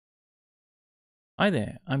Hi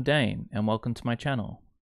there, I'm Dane and welcome to my channel.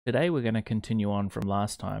 Today we're going to continue on from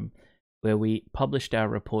last time where we published our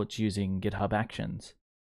reports using GitHub Actions.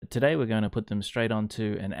 But today we're going to put them straight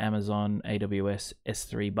onto an Amazon AWS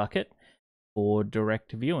S3 bucket for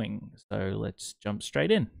direct viewing. So let's jump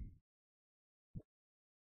straight in.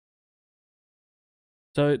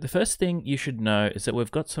 So the first thing you should know is that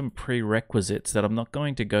we've got some prerequisites that I'm not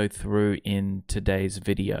going to go through in today's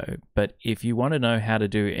video. But if you want to know how to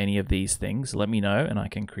do any of these things, let me know and I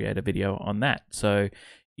can create a video on that. So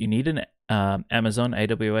you need an Amazon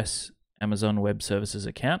AWS Amazon Web Services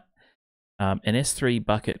account, an S3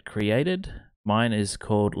 bucket created. Mine is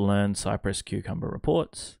called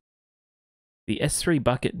learn-cypress-cucumber-reports. The S3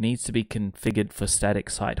 bucket needs to be configured for static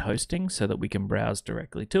site hosting so that we can browse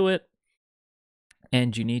directly to it.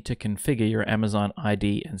 And you need to configure your Amazon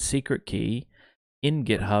ID and secret key in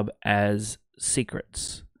GitHub as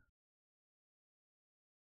secrets.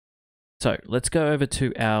 So let's go over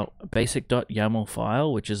to our basic.yaml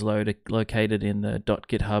file, which is located in the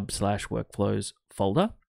 .github/workflows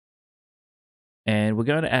folder. And we're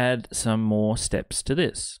going to add some more steps to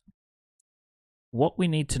this. What we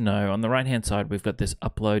need to know, on the right-hand side, we've got this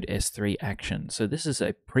upload S3 action. So this is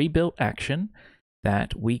a pre-built action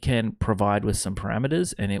that we can provide with some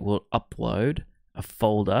parameters, and it will upload a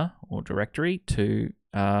folder or directory to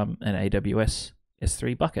an AWS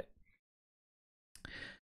S3 bucket.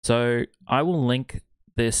 So I will link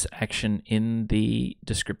this action in the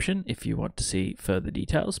description if you want to see further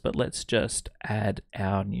details, but let's just add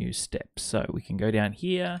our new steps. So we can go down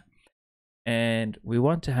here and we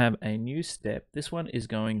want to have a new step. This one is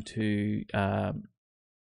going to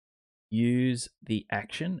use the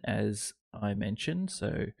action as I mentioned.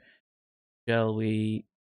 So shall we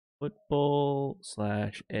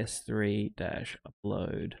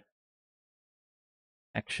football/s3-upload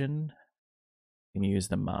action. You can use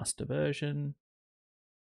the master version.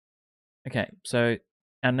 Okay, so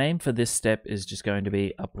our name for this step is just going to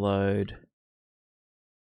be upload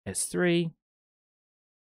S3.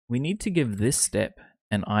 We need to give this step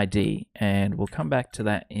an ID, and we'll come back to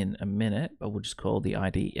that in a minute, but we'll just call the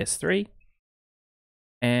ID S3.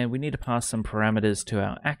 And we need to pass some parameters to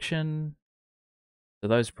our action. So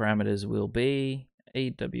those parameters will be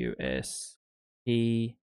AWS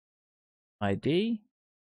key ID.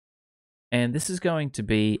 And this is going to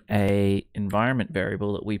be a environment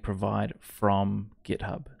variable that we provide from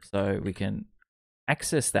GitHub. So we can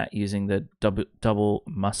access that using the double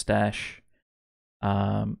mustache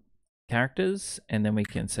characters. And then we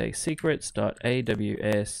can say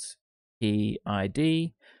secrets.aws key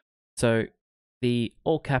ID. So the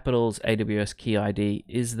all capitals AWS key ID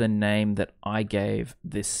is the name that I gave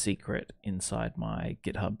this secret inside my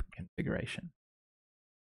GitHub configuration.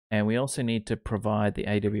 And we also need to provide the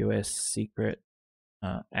AWS secret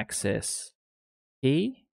access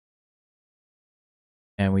key.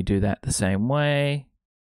 And we do that the same way.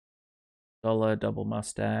 $double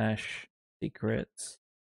mustache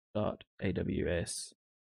secrets.aws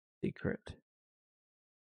secret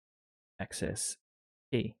access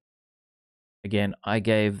key. Again, I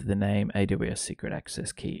gave the name AWS secret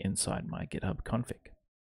access key inside my GitHub config.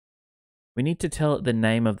 We need to tell it the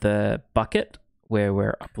name of the bucket where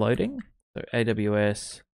we're uploading. So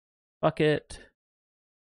AWS bucket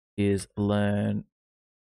is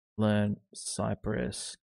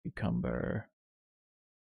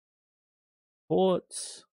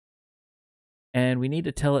learn-cypress-cucumber-reports. And we need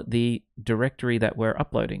to tell it the directory that we're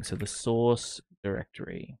uploading, so the source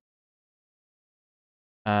directory.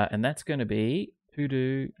 And that's going to be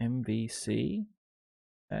to-do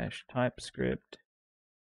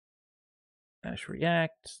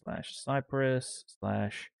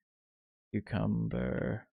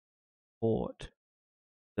So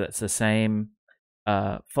that's the same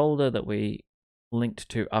folder that we linked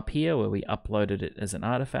to up here where we uploaded it as an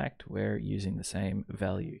artifact. We're using the same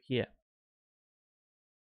value here.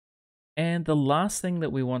 And the last thing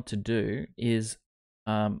that we want to do is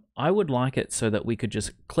I would like it so that we could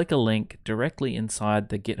just click a link directly inside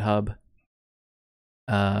the GitHub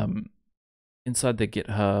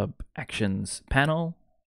Actions panel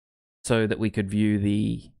so that we could view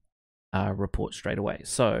the report straight away.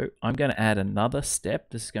 So I'm going to add another step.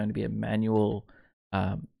 This is going to be a manual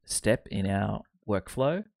step in our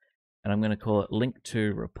workflow, and I'm going to call it link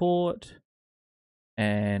to report.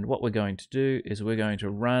 And what we're going to do is we're going to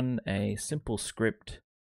run a simple script,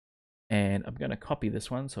 and I'm going to copy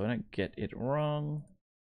this one so I don't get it wrong.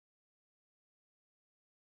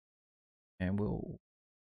 And we'll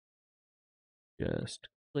just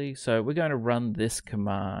please. So we're going to run this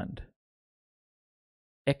command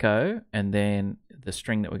echo and then the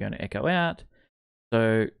string that we're going to echo out.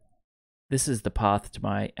 So this is the path to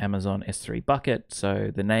my Amazon S3 bucket. So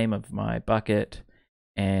the name of my bucket,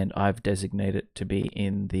 and I've designated it to be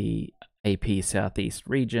in the AP Southeast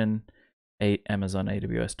region,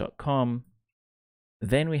 AmazonAWS.com.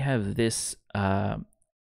 Then we have this, I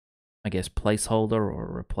guess, placeholder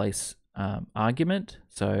or replace argument.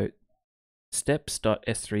 So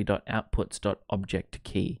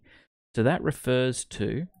steps.s3.outputs.object_key. So that refers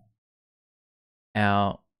to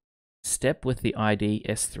our step with the ID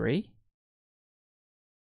S3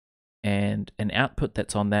 and an output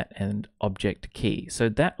that's on that and object key. So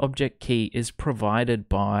that object key is provided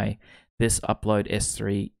by this upload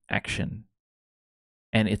S3 action.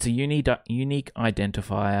 And it's a unique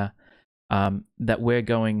identifier that we're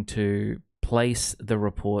going to place the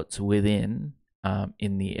reports within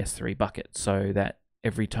in the S3 bucket, so that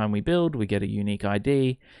every time we build, we get a unique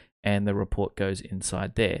ID and the report goes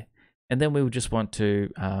inside there. And then we would just want to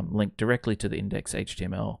link directly to the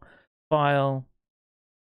index.html file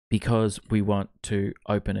because we want to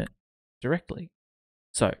open it directly.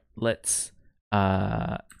 So let's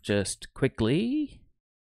just quickly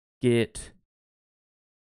get,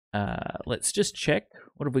 let's just check.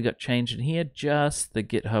 What have we got changed in here? Just the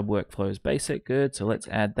GitHub workflows basic. Good. So let's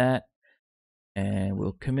add that and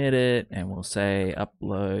we'll commit it and we'll say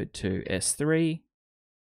upload to S3.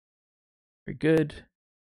 Very good.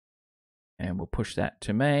 And we'll push that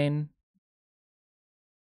to main.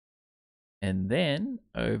 And then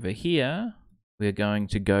over here, we're going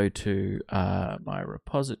to go to my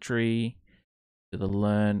repository, to the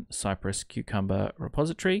learn-cypress-cucumber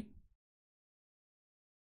repository.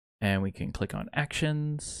 And we can click on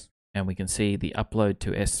actions and we can see the upload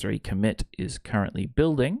to S3 commit is currently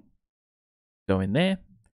building. Go in there.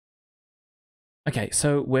 Okay,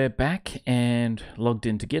 so we're back and logged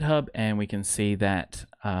into GitHub and we can see that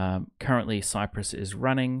currently Cypress is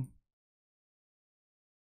running.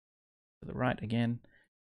 To the right again.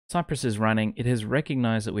 Cypress is running. It has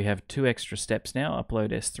recognized that we have 2 extra steps now,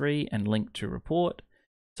 upload S3 and link to report.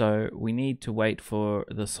 So we need to wait for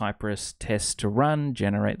the Cypress test to run,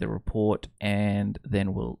 generate the report, and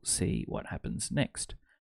then we'll see what happens next.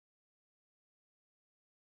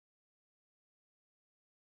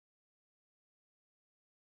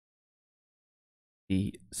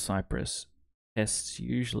 The Cypress tests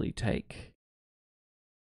usually take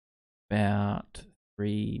about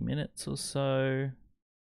 3 minutes or so.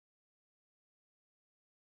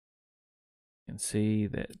 You can see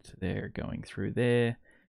that they're going through there.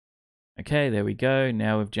 Okay, there we go.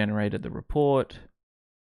 Now we've generated the report,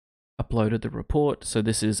 uploaded the report. So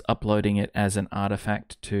this is uploading it as an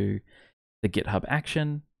artifact to the GitHub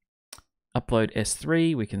action. Upload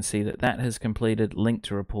S3, we can see that that has completed, link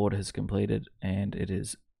to report has completed, and it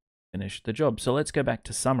has finished the job. So let's go back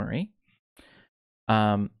to summary.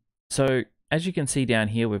 So as you can see down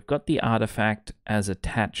here, we've got the artifact as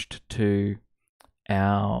attached to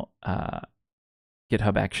our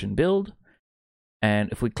GitHub action build.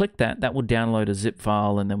 And if we click that, that will download a zip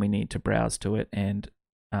file and then we need to browse to it and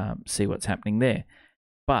see what's happening there.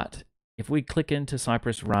 But if we click into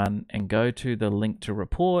Cypress Run and go to the link to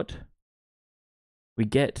report, we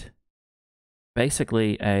get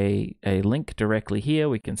basically a link directly here.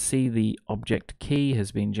 We can see the object key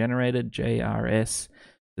has been generated, JRS.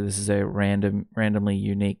 So this is a randomly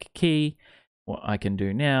unique key. What I can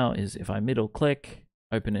do now is if I middle click,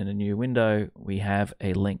 open in a new window, we have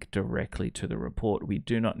a link directly to the report. We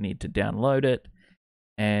do not need to download it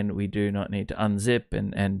and we do not need to unzip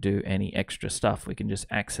and do any extra stuff. We can just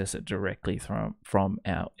access it directly from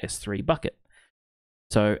our S3 bucket.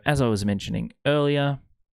 So as I was mentioning earlier,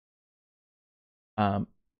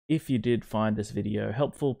 if you did find this video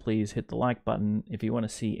helpful, please hit the like button. If you want to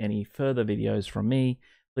see any further videos from me,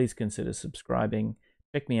 please consider subscribing.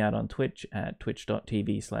 Check me out on Twitch at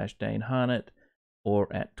twitch.tv/DaneHarnett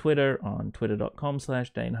or at Twitter on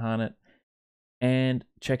twitter.com/DaneHarnett. And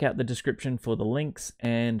check out the description for the links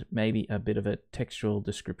and maybe a bit of a textual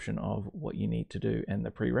description of what you need to do and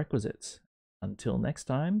the prerequisites. Until next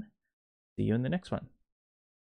time, see you in the next one.